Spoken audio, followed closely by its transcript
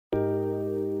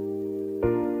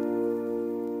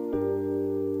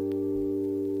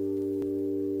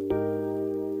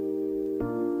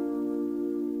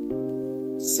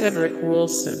Cedrick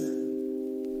Wilson,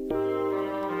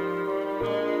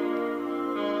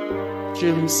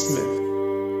 Jim Smith,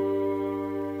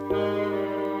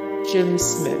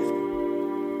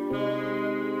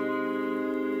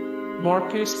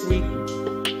 Markus Wheaton.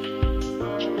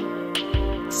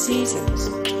 Seasons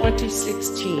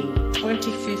 2016,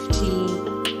 2015,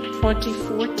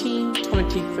 2014,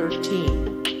 2013.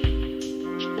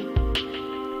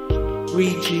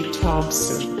 Weegie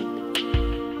Thompson,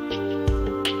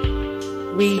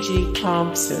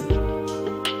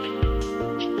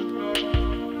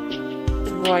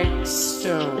 Dwight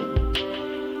Stone,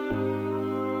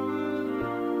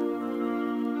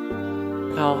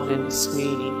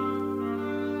 Sweeney,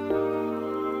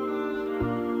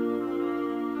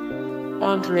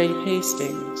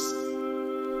 Hastings,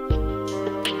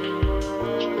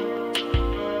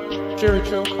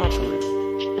 Jerricho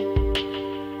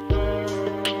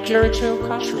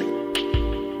Cotchery,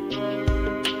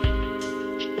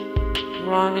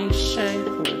 Ronnie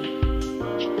Shanklin,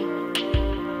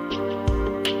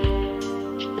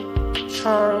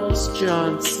 Charles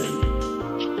Johnson,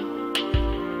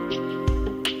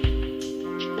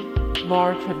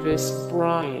 Martavis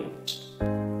Bryant,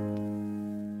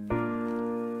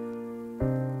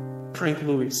 Frank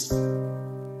Lewis,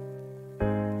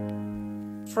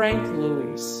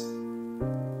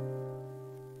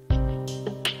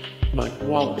 Mike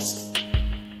Wallace,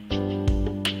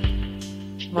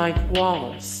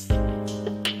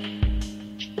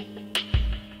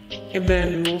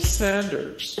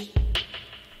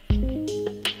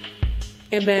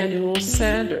 Emmanuel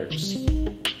Sanders,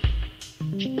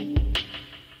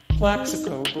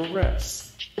 Plaxico Burress.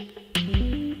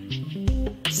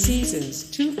 Seasons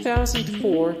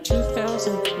 2004,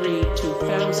 2003,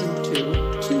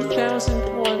 2002,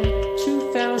 2001,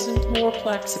 2000. More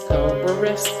Plaxico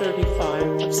Burress,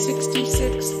 35 of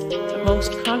 66, the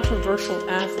most controversial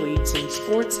athletes in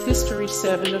sports history.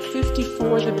 7 of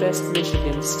 54, the best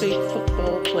Michigan State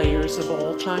football players of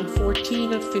all time.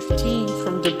 14 of 15,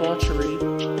 from debauchery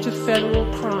to federal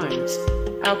crimes.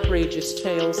 Outrageous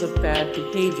tales of bad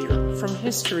behavior from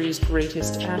history's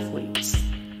greatest athletes.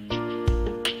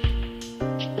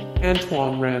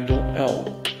 Antoine Randall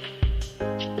L.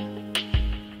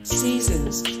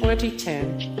 Seasons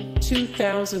 2010,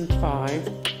 2005,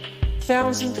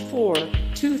 2004,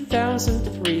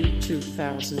 2003,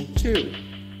 2002.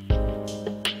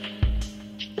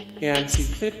 Yancey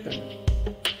Pittman.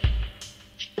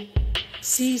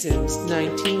 Seasons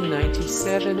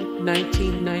 1997,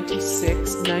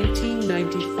 1996,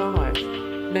 1995,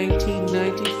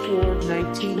 1994,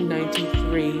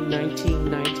 1993,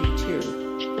 1992.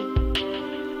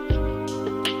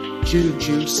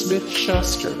 Juju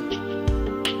Smith-Schuster.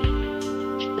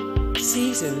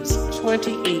 Seasons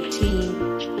 2018,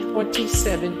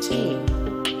 2017.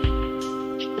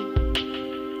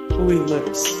 Louis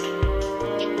Lips.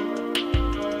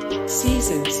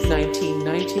 Seasons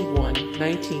 1991,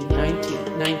 1990,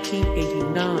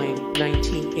 1989,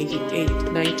 1988,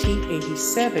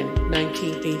 1987,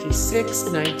 1986,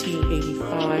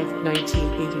 1985,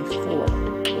 1984.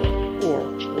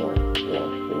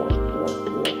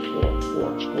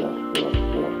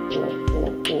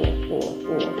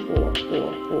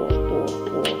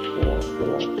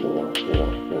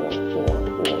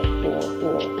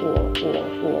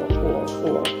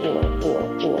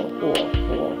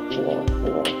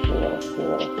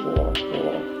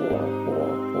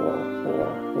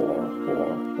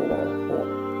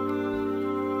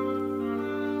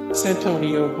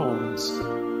 Santonio Holmes.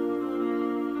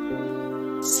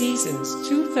 Seasons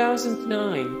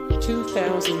 2009,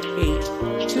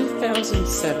 2008,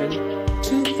 2007,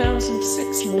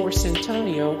 2006. More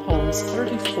Santonio Holmes,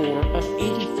 34 of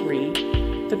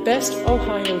 83, the best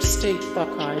Ohio State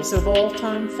Buckeyes of all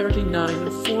time. 39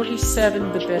 of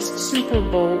 47, the best Super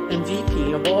Bowl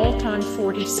MVP of all time.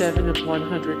 47 of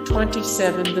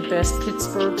 127, the best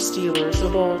Pittsburgh Steelers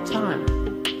of all time.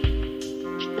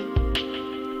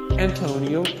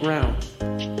 Antonio Brown.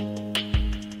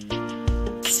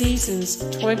 Seasons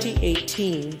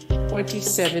 2018,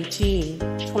 2017,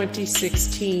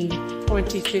 2016,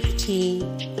 2015,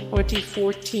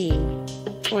 2014,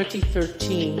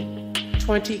 2013,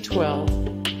 2012,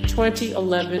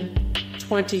 2011,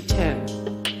 2010.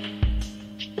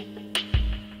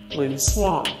 Lynn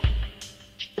Swann.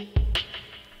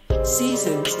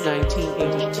 Seasons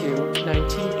 1982,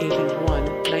 1981,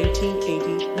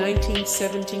 1980,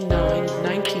 1979,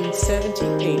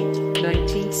 1978,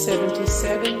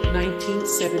 1977,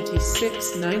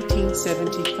 1976,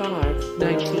 1975,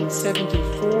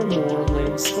 1974 more.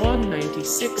 Lynn Swann,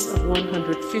 96 of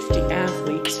 150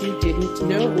 athletes you didn't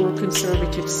know were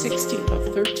conservative, 60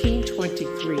 of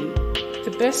 1323.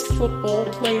 The best football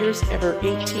players ever,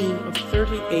 18 of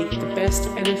 38. The best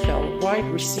NFL wide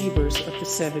receivers of the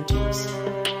 70s.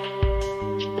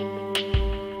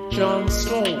 John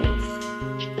Stallworth.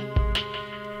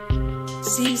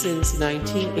 Seasons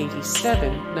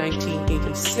 1987,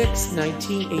 1986,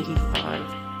 1985,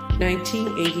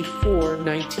 1984,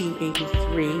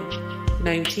 1983,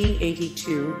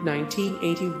 1982,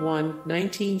 1981,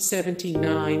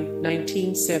 1979,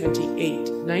 1978,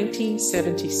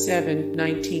 1977,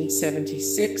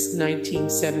 1976,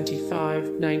 1975,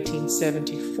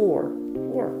 1974.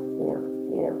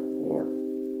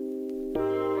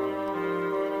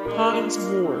 Hines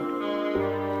Ward.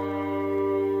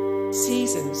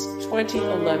 Seasons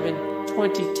 2011,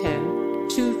 2010,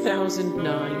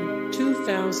 2009,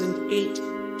 2008,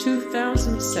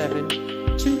 2007,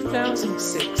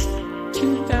 2006,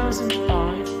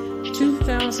 2005,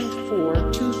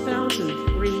 2004,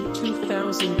 2003,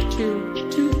 2002,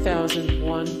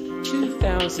 2001,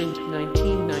 2000,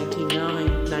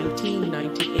 1999,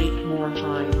 1998 more.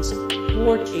 Hines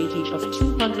Ward, 80 of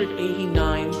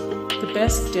 289. The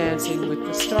best Dancing with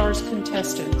the Stars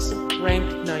contestants,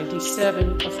 ranked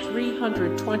 97 of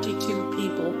 322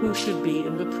 people who should be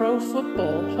in the Pro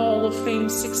Football Hall of Fame,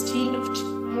 16 of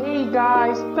 2. Hey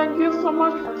guys, thank you so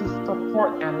much for the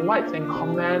support and likes and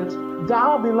comments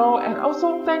down below, and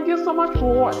also thank you so much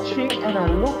for watching, and I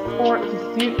look forward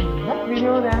to see you in the next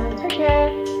video. Then take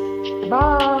care,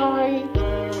 bye.